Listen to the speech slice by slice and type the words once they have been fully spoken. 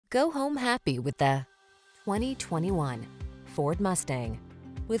Go home happy with the 2021 Ford Mustang.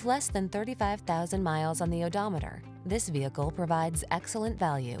 With less than 35,000 miles on the odometer, this vehicle provides excellent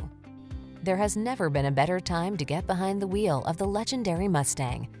value. There has never been a better time to get behind the wheel of the legendary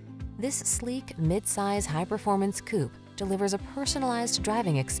Mustang. This sleek, mid-size, high-performance coupe delivers a personalized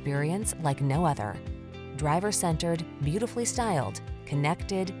driving experience like no other. Driver-centered, beautifully styled,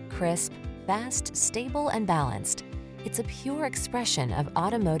 connected, crisp, fast, stable, and balanced. It's a pure expression of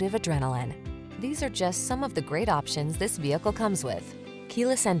automotive adrenaline. These are just some of the great options this vehicle comes with: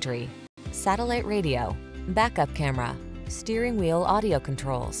 keyless entry, satellite radio, backup camera, steering wheel audio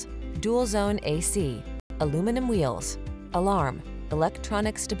controls, dual zone AC, aluminum wheels, alarm,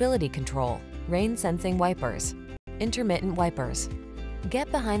 electronic stability control, rain sensing wipers, intermittent wipers. Get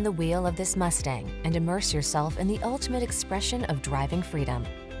behind the wheel of this Mustang and immerse yourself in the ultimate expression of driving freedom.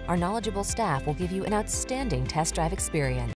 Our knowledgeable staff will give you an outstanding test drive experience.